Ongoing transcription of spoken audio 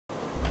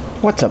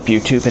What's up,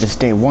 YouTube? It is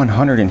day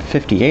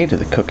 158 of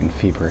the Cooking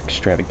Fever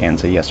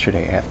Extravaganza.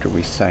 Yesterday, after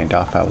we signed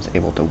off, I was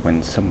able to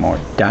win some more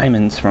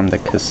diamonds from the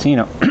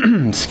casino.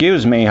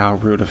 Excuse me, how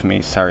rude of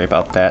me. Sorry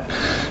about that.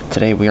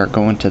 Today, we are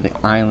going to the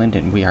island,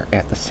 and we are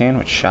at the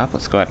sandwich shop.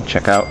 Let's go ahead and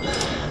check out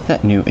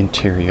that new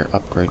interior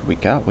upgrade we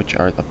got, which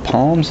are the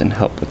palms, and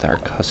help with our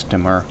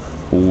customer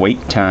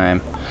wait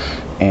time.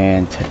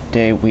 And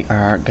today, we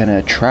are going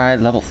to try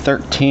level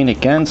 13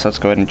 again, so let's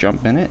go ahead and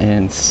jump in it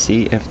and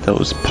see if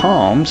those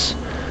palms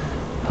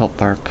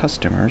help our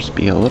customers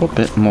be a little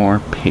bit more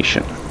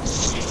patient.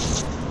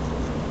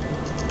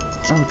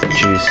 Oh,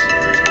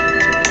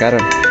 jeez. Got a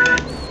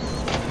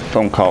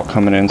phone call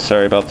coming in.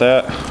 Sorry about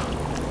that.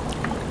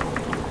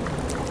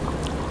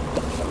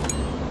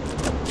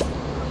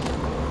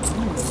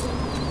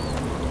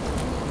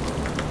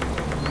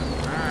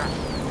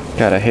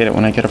 God, I hate it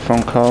when I get a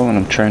phone call and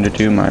I'm trying to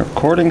do my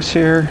recordings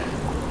here.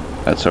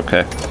 That's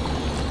okay.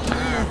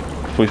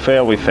 If we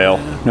fail, we fail.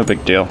 No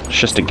big deal. It's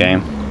just a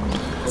game.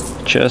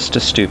 Just a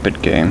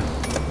stupid game.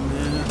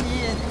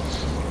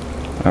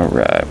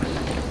 Alright.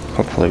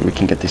 Hopefully we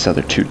can get these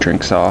other two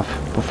drinks off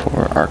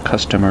before our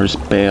customers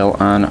bail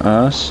on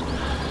us.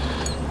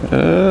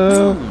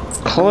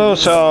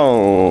 Close.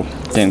 Oh,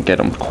 didn't get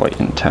them quite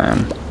in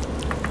time.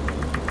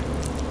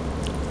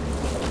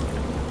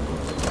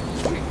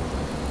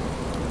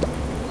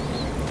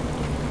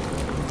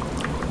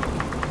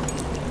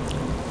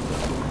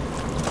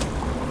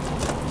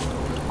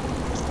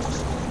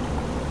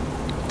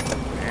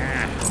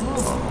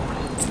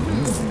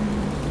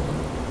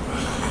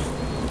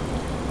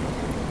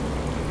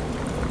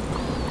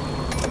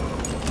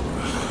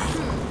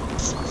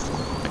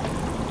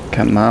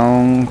 Come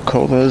on,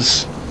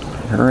 colas.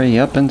 Hurry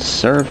up and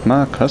serve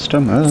my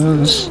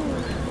customers.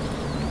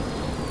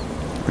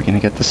 Are we gonna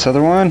get this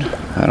other one?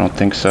 I don't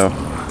think so.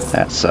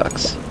 That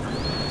sucks.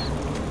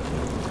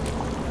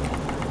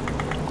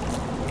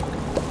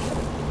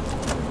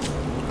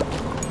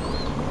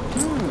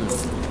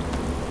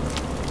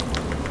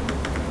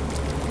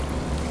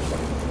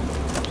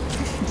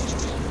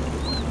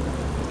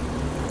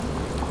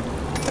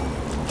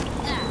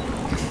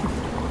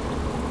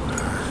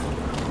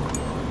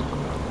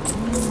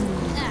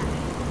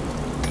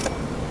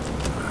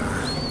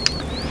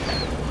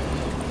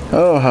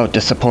 Oh, how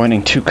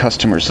disappointing. 2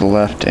 customers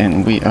left,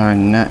 and we are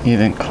not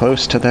even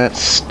close to that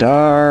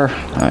star.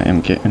 I am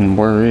getting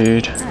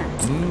worried.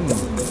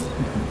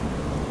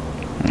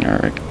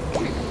 Alright.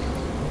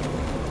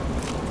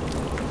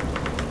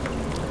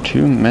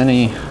 Too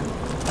many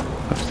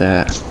of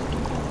that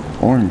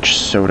orange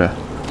soda.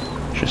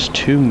 Just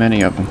too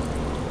many of them.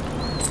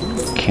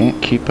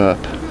 Can't keep up.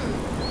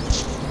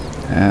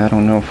 I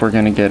don't know if we're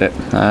gonna get it.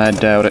 I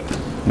doubt it.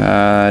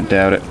 I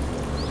doubt it.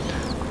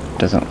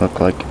 Doesn't look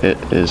like it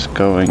is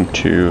going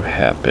to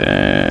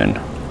happen.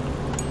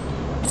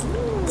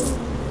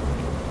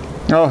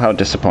 Oh, how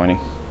disappointing.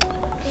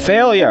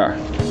 Failure!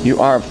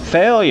 You are a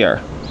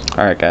failure!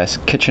 Alright guys,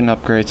 kitchen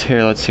upgrades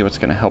here. Let's see what's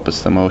going to help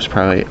us the most.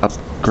 Probably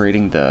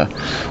upgrading the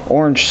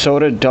orange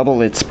soda,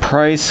 double its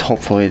price.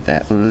 Hopefully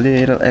that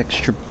little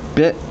extra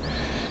bit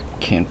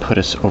can put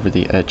us over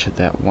the edge of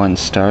that 1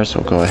 star.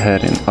 So we'll go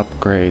ahead and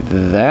upgrade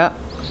that.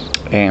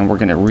 And we're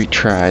going to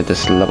retry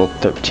this level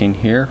 13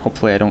 here.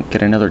 Hopefully I don't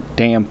get another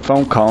damn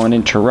phone call and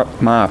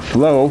interrupt my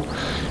flow.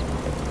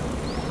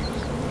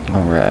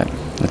 Alright,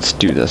 let's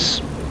do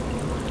this.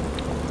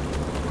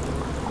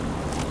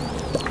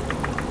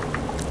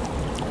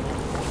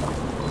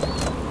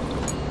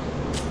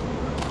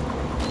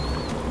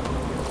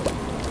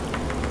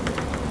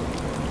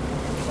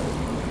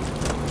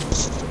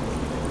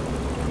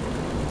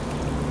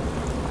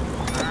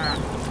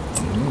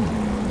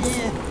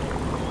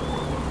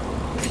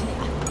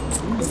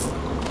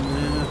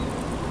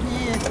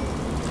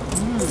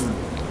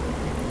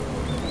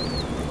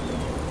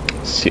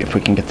 See if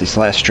we can get these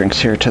last drinks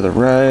here to the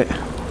right.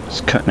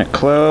 It's cutting it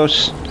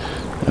close.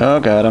 Oh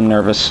god, I'm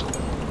nervous.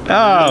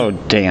 Oh,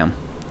 damn.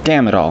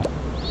 Damn it all.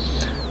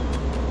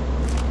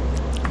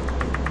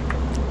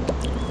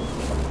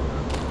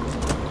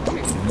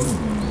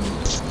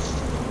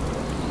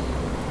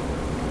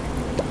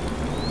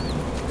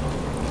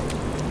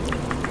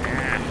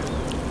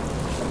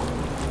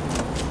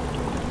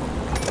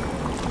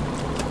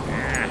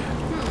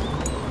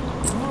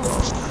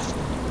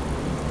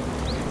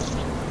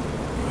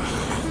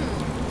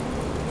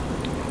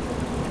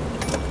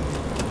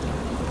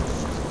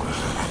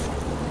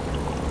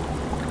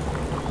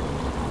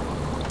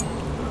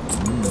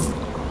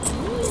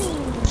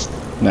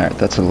 Alright,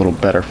 that's a little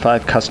better.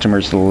 5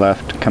 customers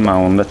left. Come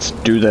on, let's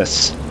do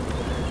this.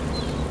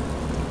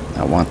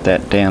 I want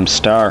that damn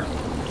star.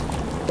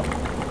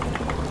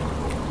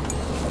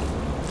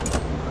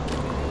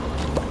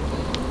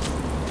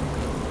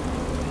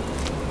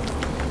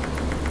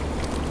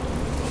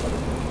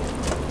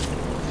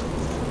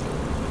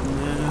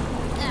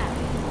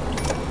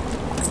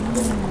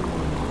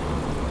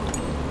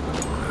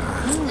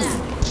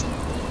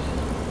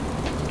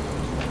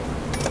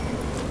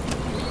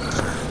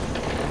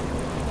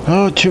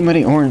 Oh, too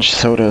many orange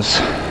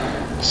sodas.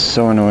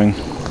 So annoying.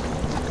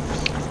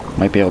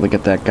 Might be able to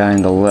get that guy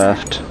on the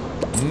left.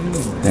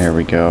 There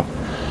we go.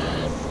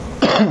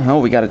 Oh,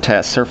 we got a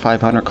task. Serve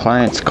 500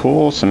 clients.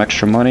 Cool. Some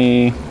extra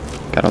money.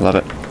 Gotta love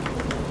it.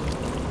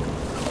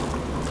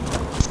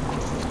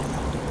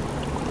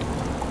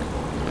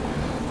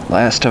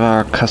 Last of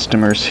our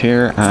customers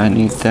here. I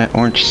need that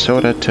orange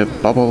soda to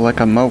bubble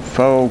like a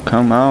mofo.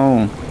 Come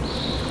on.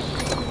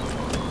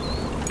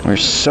 We're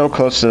so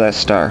close to that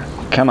star.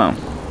 Come on.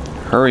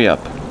 Hurry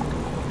up.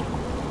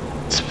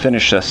 Let's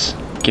finish this.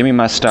 Give me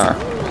my star.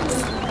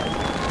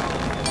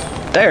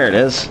 There it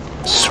is.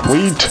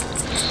 Sweet.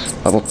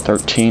 Level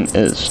 13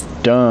 is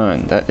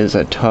done. That is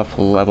a tough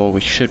level.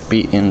 We should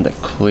be in the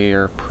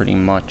clear pretty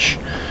much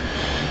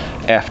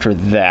after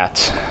that.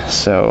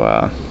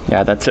 So,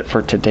 yeah, that's it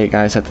for today,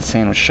 guys, at the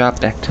sandwich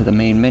shop. Back to the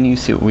main menu.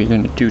 See what we're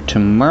going to do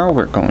tomorrow.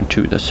 We're going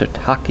to the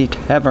Sataki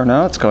Tavern.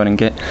 Let's go ahead and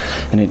get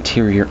an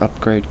interior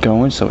upgrade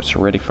going so it's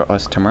ready for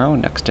us tomorrow.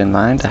 Next in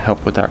line to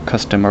help with our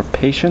customer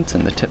patience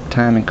and the tip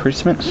time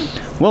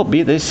increasement will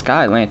be the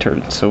Sky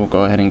Lantern. So we'll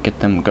go ahead and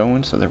get them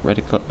going so they're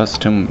ready for us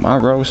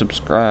tomorrow.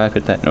 Subscribe,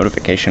 hit that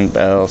notification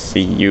bell.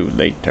 See you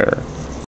later.